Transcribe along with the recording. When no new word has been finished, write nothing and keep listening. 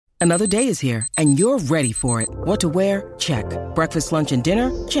Another day is here, and you're ready for it. What to wear? Check. Breakfast, lunch, and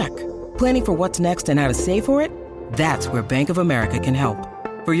dinner? Check. Planning for what's next and how to save for it? That's where Bank of America can help.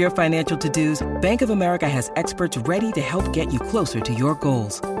 For your financial to-dos, Bank of America has experts ready to help get you closer to your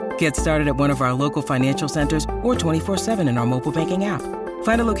goals. Get started at one of our local financial centers or 24/7 in our mobile banking app.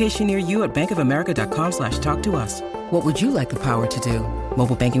 Find a location near you at bankofamerica.com/talktous. What would you like the power to do?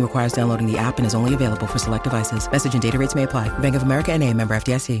 Mobile banking requires downloading the app and is only available for select devices. Message and data rates may apply. Bank of America N.A., member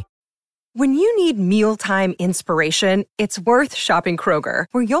FDIC. When you need mealtime inspiration, it's worth shopping Kroger,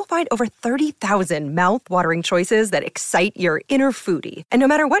 where you'll find over 30,000 mouth-watering choices that excite your inner foodie. And no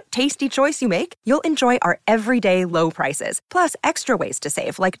matter what tasty choice you make, you'll enjoy our everyday low prices, plus extra ways to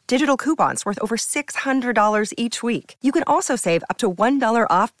save, like digital coupons worth over $600 each week. You can also save up to $1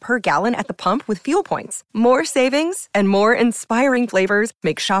 off per gallon at the pump with fuel points. More savings and more inspiring flavors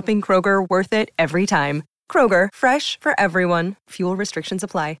make shopping Kroger worth it every time. Kroger, fresh for everyone. Fuel restrictions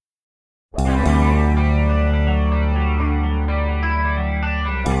apply.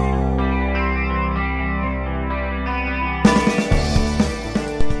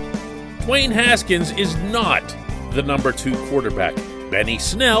 Dwayne Haskins is not the number 2 quarterback. Benny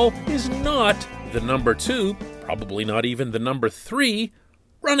Snell is not the number 2, probably not even the number 3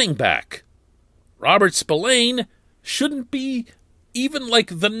 running back. Robert Spillane shouldn't be even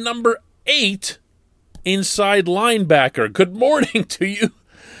like the number 8 inside linebacker. Good morning to you.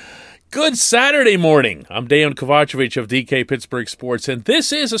 Good Saturday morning. I'm Dejan Kovacevic of DK Pittsburgh Sports, and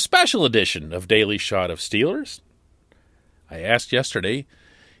this is a special edition of Daily Shot of Steelers. I asked yesterday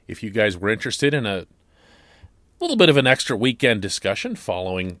if you guys were interested in a little bit of an extra weekend discussion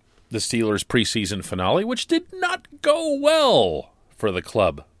following the Steelers' preseason finale, which did not go well for the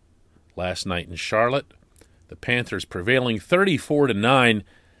club last night in Charlotte. The Panthers prevailing 34-9,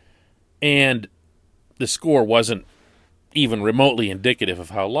 and the score wasn't even remotely indicative of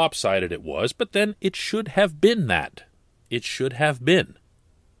how lopsided it was, but then it should have been that. It should have been.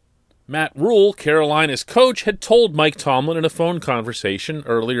 Matt Rule, Carolina's coach, had told Mike Tomlin in a phone conversation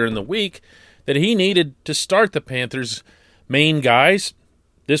earlier in the week that he needed to start the Panthers' main guys.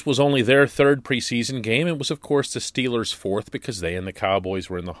 This was only their 3rd preseason game. It was, of course, the Steelers' 4th because they and the Cowboys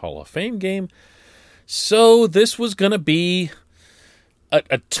were in the Hall of Fame game. So this was going to be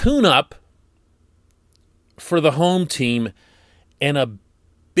a tune-up for the home team and a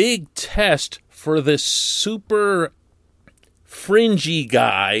big test for the super fringy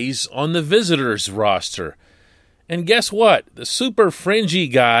guys on the visitors roster. And guess what? The super fringy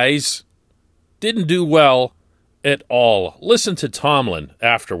guys didn't do well at all. Listen to Tomlin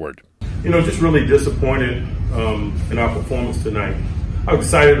afterward. Just really disappointed in our performance tonight. I'm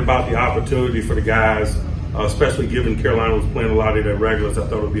excited about the opportunity for the guys, especially given Carolina was playing a lot of their regulars. I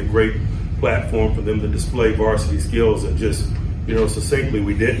thought it would be a great platform for them to display varsity skills, and just, succinctly,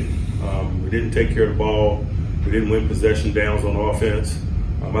 we didn't. We didn't take care of the ball. We didn't win possession downs on offense.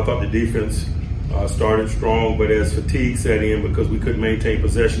 I thought the defense started strong, but as fatigue set in because we couldn't maintain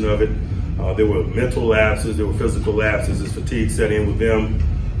possession of it, there were mental lapses, there were physical lapses as fatigue set in with them.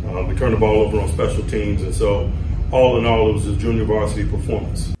 We turned the ball over on special teams, and so all in all, it was a junior varsity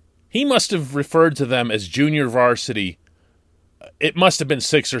performance. He must have referred to them as junior varsity. It must have been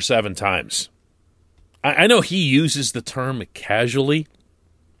 6 or 7 times. I know he uses the term casually,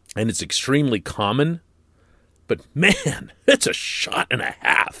 and it's extremely common, but man, it's a shot and a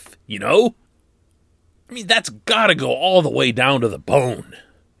half, that's got to go all the way down to the bone.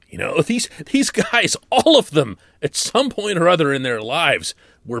 These guys, all of them, at some point or other in their lives,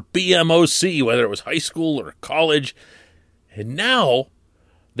 were BMOC, whether it was high school or college, and now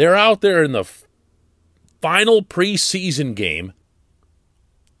they're out there in the final preseason game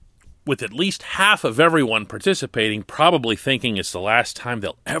with at least half of everyone participating probably thinking it's the last time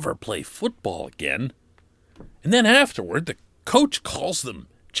they'll ever play football again. And then afterward, the coach calls them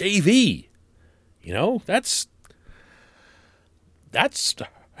JV. It's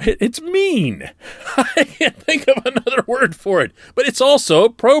mean. I can't think of another word for it. But it's also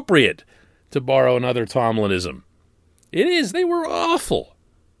appropriate, to borrow another Tomlinism. It is. They were awful.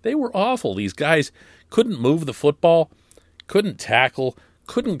 They were awful. These guys couldn't move the football, couldn't tackle,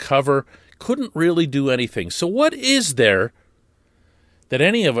 couldn't cover, couldn't really do anything. So what is there that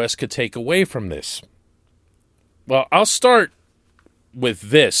any of us could take away from this? Well, I'll start with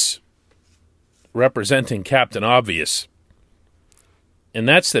this, representing Captain Obvious. And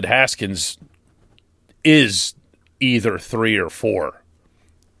that's that Haskins is either 3 or 4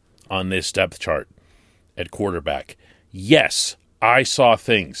 on this depth chart at quarterback. Yes, I saw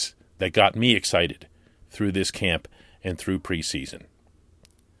things that got me excited through this camp and through preseason.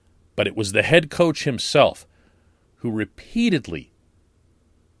 But it was the head coach himself who repeatedly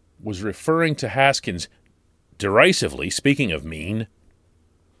was referring to Haskins derisively, speaking of mean,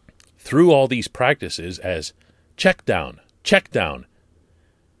 through all these practices as check down, check down.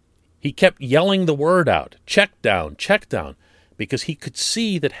 He kept yelling the word out, check down, because he could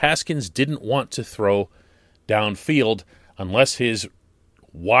see that Haskins didn't want to throw downfield unless his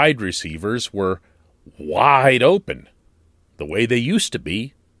wide receivers were wide open, the way they used to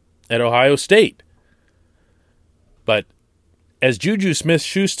be at Ohio State. But as Juju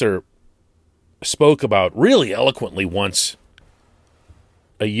Smith-Schuster spoke about really eloquently once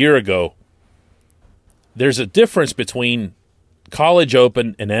a year ago, there's a difference between college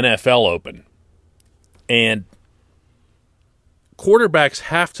open and NFL open. And quarterbacks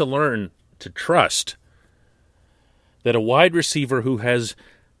have to learn to trust that a wide receiver who has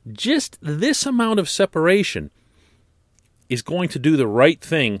just this amount of separation is going to do the right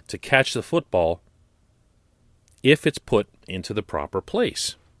thing to catch the football if it's put into the proper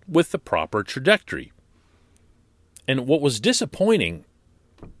place with the proper trajectory. And what was disappointing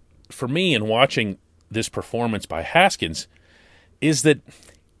for me in watching this performance by Haskins is that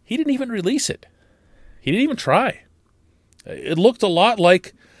he didn't even release it. He didn't even try. It looked a lot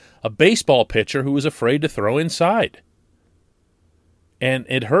like a baseball pitcher who was afraid to throw inside. And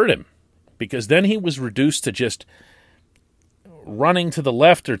it hurt him because then he was reduced to just running to the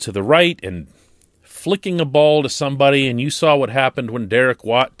left or to the right and flicking a ball to somebody, and you saw what happened when Derek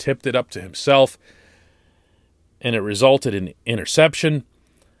Watt tipped it up to himself, and it resulted in interception.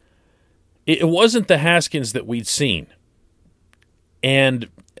 It wasn't the Haskins that we'd seen. And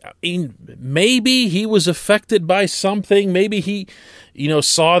I mean, maybe he was affected by something. Maybe he,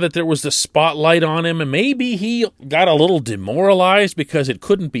 saw that there was the spotlight on him, and maybe he got a little demoralized because it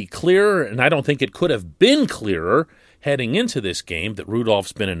couldn't be clearer, and I don't think it could have been clearer heading into this game that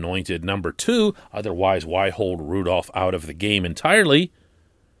Rudolph's been anointed number 2. Otherwise, why hold Rudolph out of the game entirely?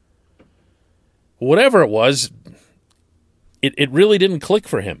 Whatever it was, it really didn't click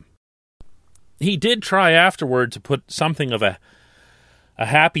for him. He did try afterward to put something of a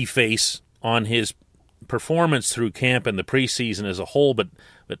happy face on his performance through camp and the preseason as a whole, but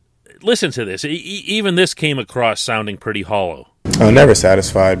listen to this. Even this came across sounding pretty hollow. I'm never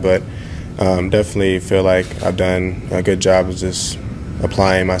satisfied, but definitely feel like I've done a good job of just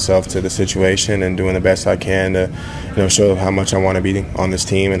applying myself to the situation and doing the best I can to show how much I want to be on this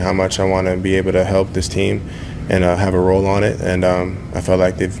team and how much I want to be able to help this team and have a role on it. And I felt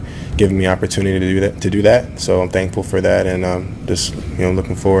like they've given me opportunity to do that. So I'm thankful for that, and just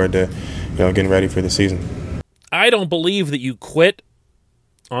looking forward to getting ready for the season. I don't believe that you quit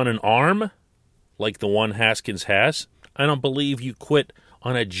on an arm like the one Haskins has. I don't believe you quit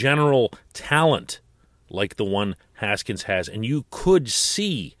on a general talent like the one Haskins has. And you could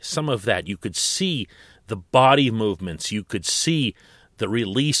see some of that. You could see the body movements. You could see the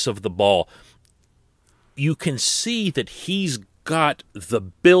release of the ball. You can see that he's got the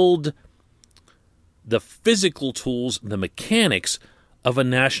build, the physical tools, the mechanics of a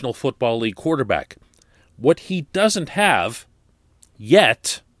National Football League quarterback. What he doesn't have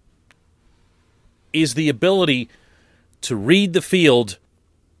yet is the ability to read the field,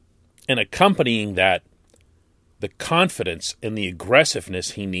 and accompanying that, the confidence and the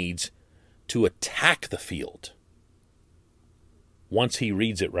aggressiveness he needs to attack the field once he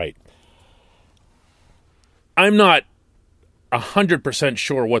reads it right. I'm not 100%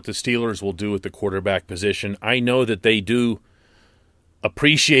 sure what the Steelers will do at the quarterback position. I know that they do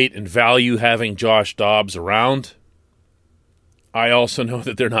appreciate and value having Josh Dobbs around. I also know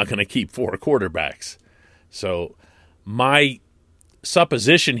that they're not going to keep 4 quarterbacks. So my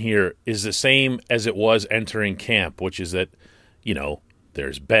supposition here is the same as it was entering camp, which is that,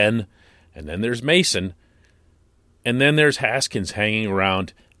 there's Ben, and then there's Mason, and then there's Haskins hanging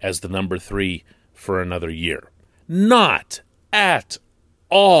around as the number 3 for another year. Not at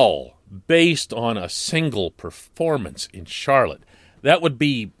all based on a single performance in Charlotte. That would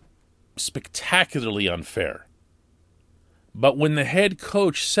be spectacularly unfair. But when the head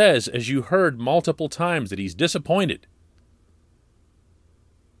coach says, as you heard multiple times, that he's disappointed,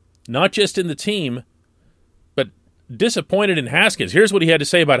 not just in the team, but disappointed in Haskins. Here's what he had to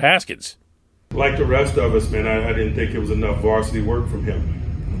say about Haskins. Like the rest of us, man, I didn't think it was enough varsity work from him.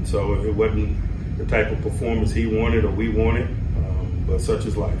 And so it wasn't the type of performance he wanted or we wanted, but such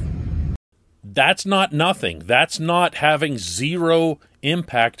is life. That's not nothing. That's not having zero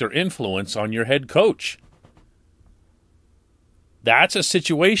impact or influence on your head coach. That's a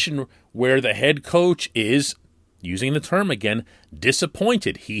situation where the head coach is, using the term again,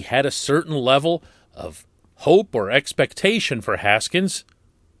 disappointed. He had a certain level of hope or expectation for Haskins,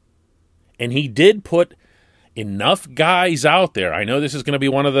 and he did put enough guys out there. I know this is going to be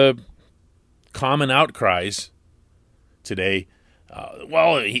one of the common outcries today.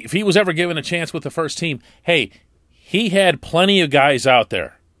 If he was ever given a chance with the first team, hey, he had plenty of guys out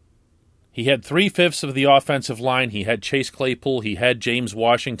there. He had 3/5 of the offensive line. He had Chase Claypool. He had James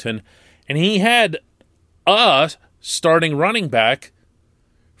Washington. And he had a starting running back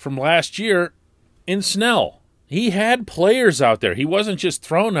from last year in Snell. He had players out there. He wasn't just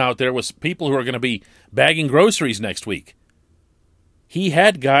thrown out there with people who are going to be bagging groceries next week. He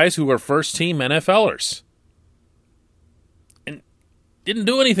had guys who were first-team NFLers. And didn't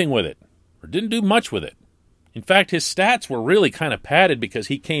do anything with it, or didn't do much with it. In fact, his stats were really kind of padded because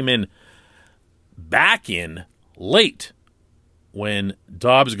he came back in late when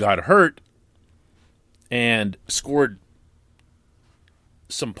Dobbs got hurt and scored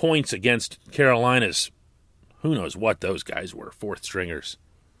some points against Carolina's, who knows what those guys were, fourth stringers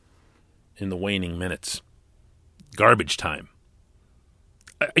in the waning minutes. Garbage time.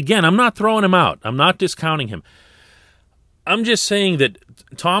 Again, I'm not throwing him out. I'm not discounting him. I'm just saying that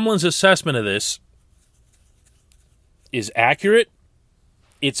Tomlin's assessment of this is accurate.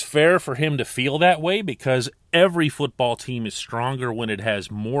 It's fair for him to feel that way because every football team is stronger when it has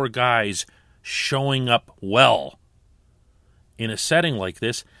more guys showing up well in a setting like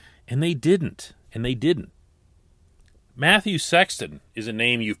this, and they didn't. Matthew Sexton is a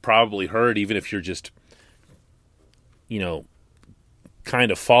name you've probably heard, even if you're just,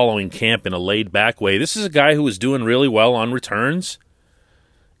 kind of following camp in a laid-back way. This is a guy who was doing really well on returns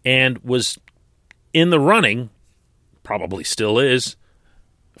and was in the running, probably still is,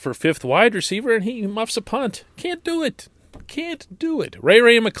 for fifth wide receiver, and he muffs a punt. Can't do it.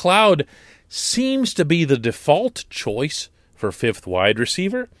 Ray McLeod seems to be the default choice for fifth wide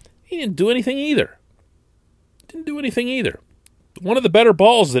receiver. He didn't do anything either. One of the better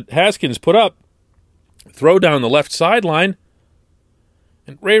balls that Haskins put up, throw down the left sideline,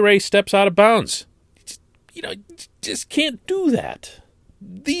 and Ray steps out of bounds. Just can't do that.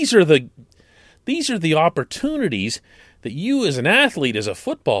 These are the opportunities that you as an athlete, as a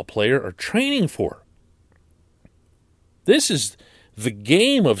football player, are training for. This is the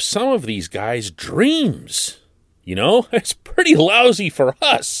game of some of these guys' dreams. It's pretty lousy for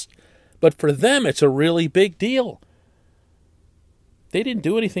us, but for them it's a really big deal. They didn't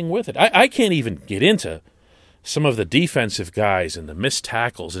do anything with it. I can't even get into some of the defensive guys and the missed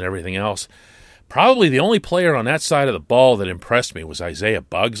tackles and everything else. Probably the only player on that side of the ball that impressed me was Isaiah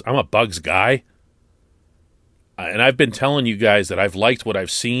Buggs. I'm a Buggs guy. And I've been telling you guys that I've liked what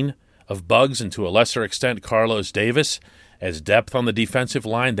I've seen of Buggs and to a lesser extent Carlos Davis as depth on the defensive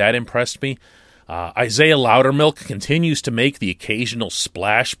line. That impressed me. Isaiah Loudermilk continues to make the occasional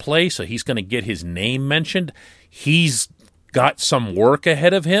splash play, so he's going to get his name mentioned. He's got some work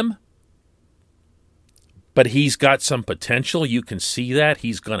ahead of him, but he's got some potential. You can see that.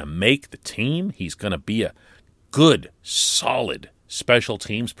 He's going to make the team. He's going to be a good, solid special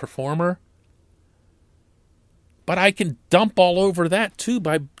teams performer. But I can dump all over that, too,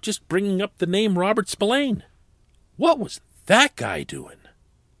 by just bringing up the name Robert Spillane. What was that guy doing?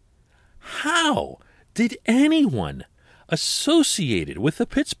 How did anyone associated with the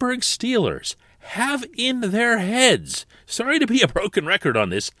Pittsburgh Steelers have in their heads, sorry to be a broken record on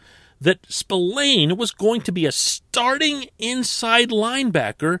this, that Spillane was going to be a starting inside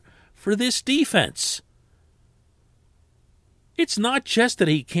linebacker for this defense? It's not just that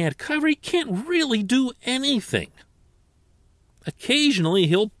he can't cover, he can't really do anything. Occasionally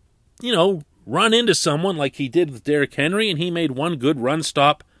he'll, run into someone like he did with Derrick Henry, and he made one good run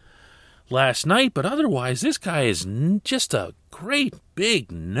stop last night, but otherwise this guy is just a great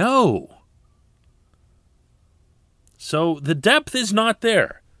big no. So the depth is not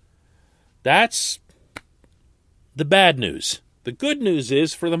there. That's the bad news. The good news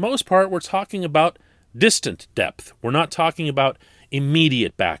is, for the most part, we're talking about distant depth. We're not talking about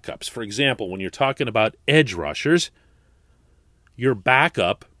immediate backups. For example, when you're talking about edge rushers, your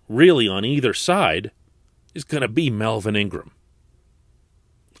backup, really on either side, is going to be Melvin Ingram.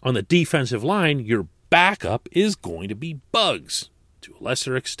 On the defensive line, your backup is going to be Buggs. To a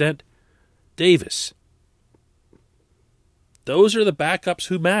lesser extent, Davis. Those are the backups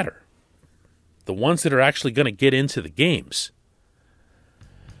who matter. The ones that are actually going to get into the games.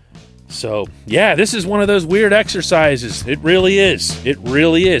 So, yeah, this is one of those weird exercises. It really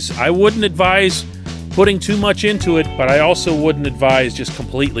is. I wouldn't advise putting too much into it, but I also wouldn't advise just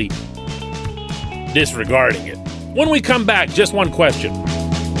completely disregarding it. When we come back, just one question.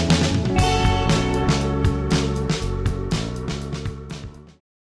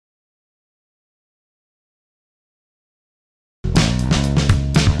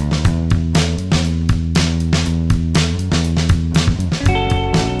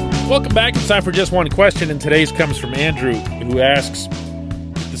 Welcome back. It's time for Just One Question, and today's comes from Andrew, who asks,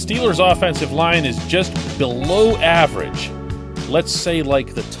 the Steelers' offensive line is just below average. Let's say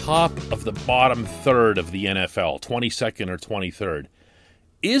like the top of the bottom third of the NFL, 22nd or 23rd.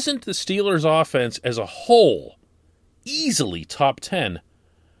 Isn't the Steelers' offense as a whole easily top 10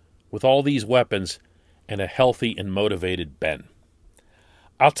 with all these weapons and a healthy and motivated Ben?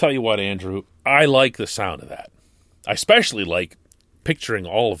 I'll tell you what, Andrew, I like the sound of that. I especially like picturing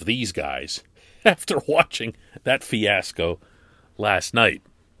all of these guys after watching that fiasco last night.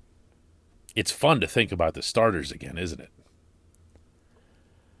 It's fun to think about the starters again, isn't it?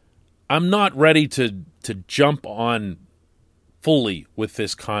 I'm not ready to jump on fully with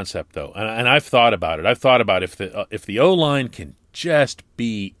this concept, though, and I've thought about it. I've thought about if the O-line can just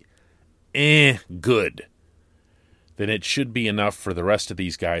be good, then it should be enough for the rest of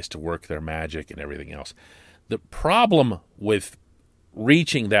these guys to work their magic and everything else. The problem with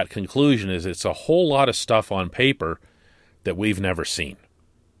reaching that conclusion is it's a whole lot of stuff on paper that we've never seen.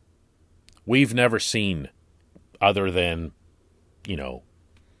 We've never seen, other than,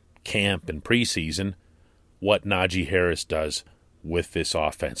 camp and preseason, what Najee Harris does with this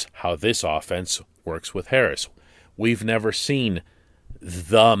offense, how this offense works with Harris. We've never seen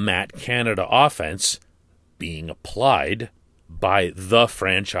the Matt Canada offense being applied by the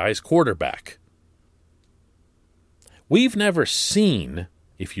franchise quarterback. We've never seen,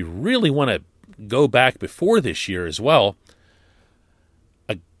 if you really want to go back before this year as well,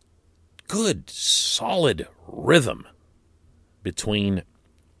 a good, solid rhythm between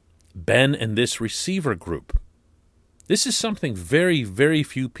Ben and this receiver group. This is something very, very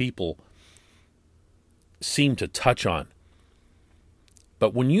few people seem to touch on.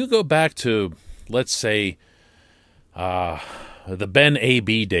 But when you go back to, let's say, the Ben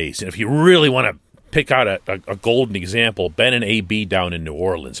AB days, and if you really want to pick out a golden example, Ben and AB down in New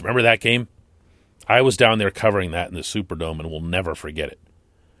Orleans. Remember that game? I was down there covering that in the Superdome and will never forget it.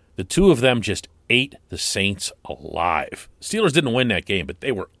 The two of them just ate the Saints alive. Steelers didn't win that game, but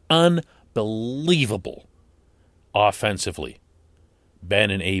they were unbelievable offensively, Ben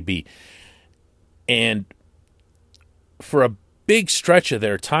and AB. And for a big stretch of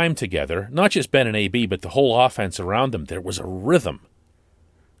their time together, not just Ben and AB, but the whole offense around them, there was a rhythm.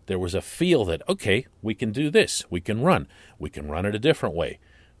 There was a feel that, okay, we can do this. We can run. We can run it a different way.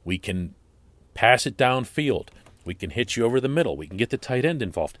 We can pass it downfield. We can hit you over the middle. We can get the tight end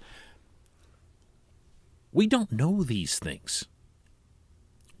involved. We don't know these things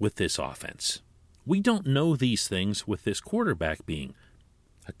with this offense. We don't know these things with this quarterback being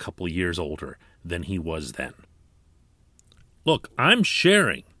a couple years older than he was then. Look, I'm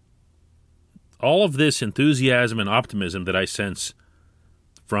sharing all of this enthusiasm and optimism that I sense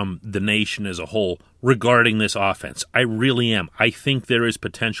from the nation as a whole regarding this offense. I really am. I think there is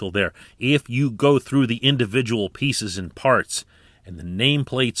potential there. If you go through the individual pieces and parts and the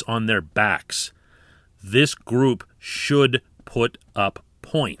nameplates on their backs, this group should put up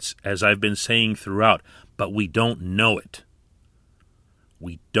points, as I've been saying throughout, but we don't know it.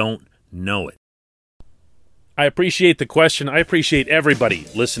 We don't know it. I appreciate the question. I appreciate everybody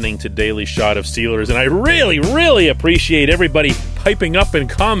listening to Daily Shot of Steelers, and I really, really appreciate everybody piping up in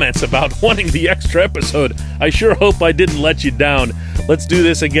comments about wanting the extra episode. I sure hope I didn't let you down. Let's do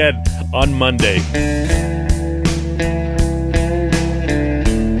this again on Monday.